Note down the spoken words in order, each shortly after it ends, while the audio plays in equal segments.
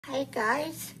Hi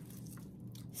guys,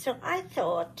 so I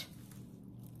thought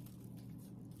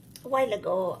a while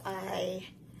ago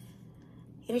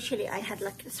initially I had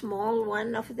like a small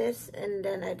one of this, and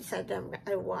then I decided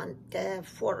I want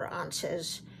 4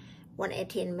 ounces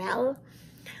 118 ml,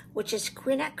 which is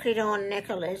Quinacridone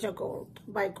Nickel Laser Gold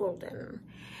by Golden.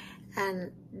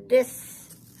 And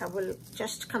this, I will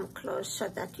just come close so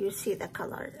that you see the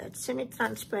color. It's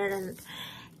semi-transparent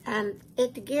and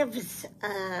it gives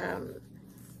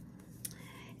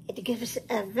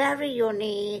a very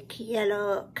unique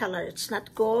yellow color. It's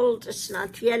not gold, it's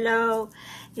not yellow,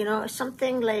 you know,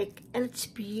 something like, and it's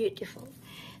beautiful.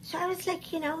 So I was like,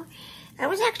 I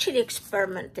was actually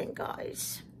experimenting,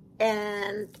 guys.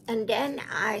 And then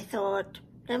I thought,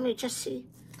 let me just see.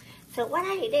 So what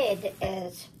I did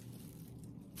is,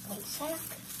 one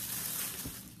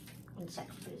sec,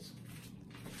 please.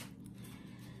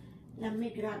 Let me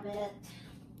grab it.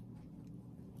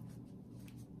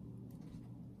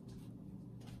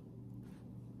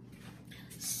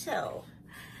 So,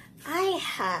 I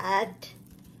had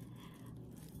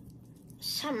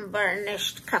some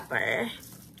burnished copper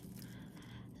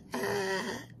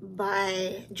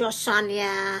by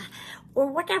Josania, or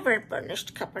whatever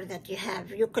burnished copper that you have.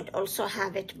 You could also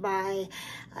have it by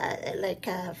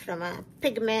from a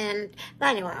pigment. But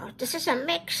anyway, this is a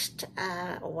mixed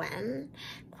one,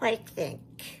 quite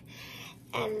thick.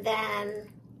 And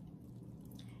then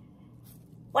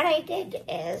what I did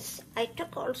is I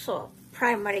took also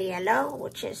primary yellow,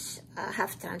 which is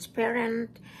half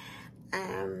transparent,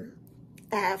 from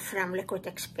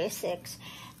Liquitex Basics,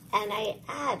 and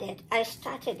I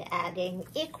started adding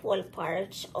equal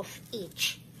parts of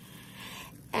each.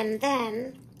 And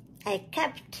then I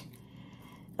kept,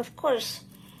 of course,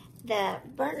 the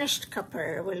burnished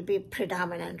copper will be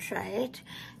predominant, right?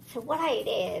 So what I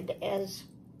did is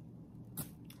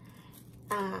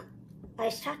I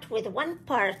start with 1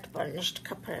 part burnished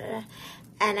copper,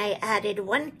 and I added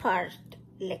 1 part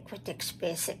Liquitex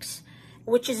Basics,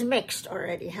 which is mixed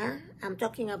already, huh? I'm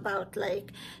talking about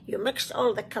like you mixed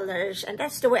all the colors, and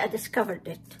that's the way I discovered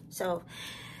it. So,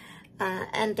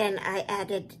 and then I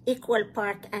added equal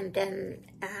part, and then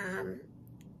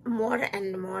more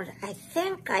and more. I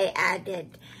think I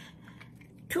added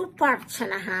 2.5 parts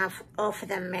of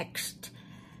the mixed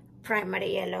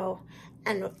primary yellow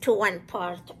and to 1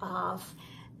 part of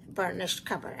burnished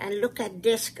copper. And look at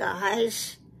this,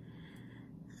 guys.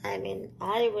 I mean,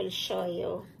 I will show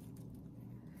you.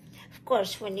 Of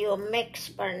course, when you mix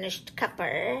burnished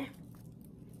copper,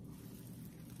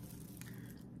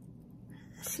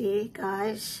 see,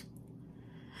 guys,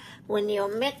 when you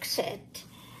mix it,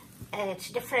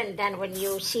 it's different than when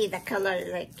you see the color,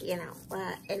 like, in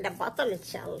the bottle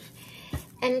itself.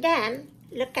 And then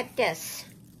look at this.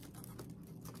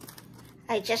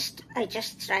 I just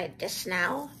tried this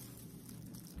now.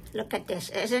 Look at this.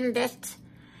 Isn't this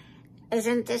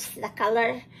the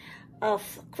color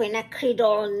of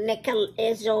Quinacridone Nickel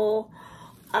Laser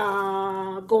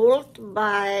Gold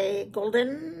by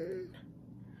Golden?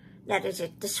 That is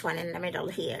it. This one in the middle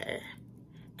here.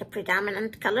 The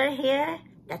predominant color here.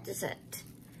 That is it.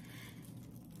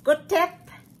 Good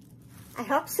tip. I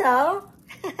hope so.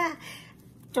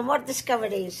 To more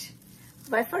discoveries.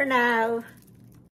 Bye for now.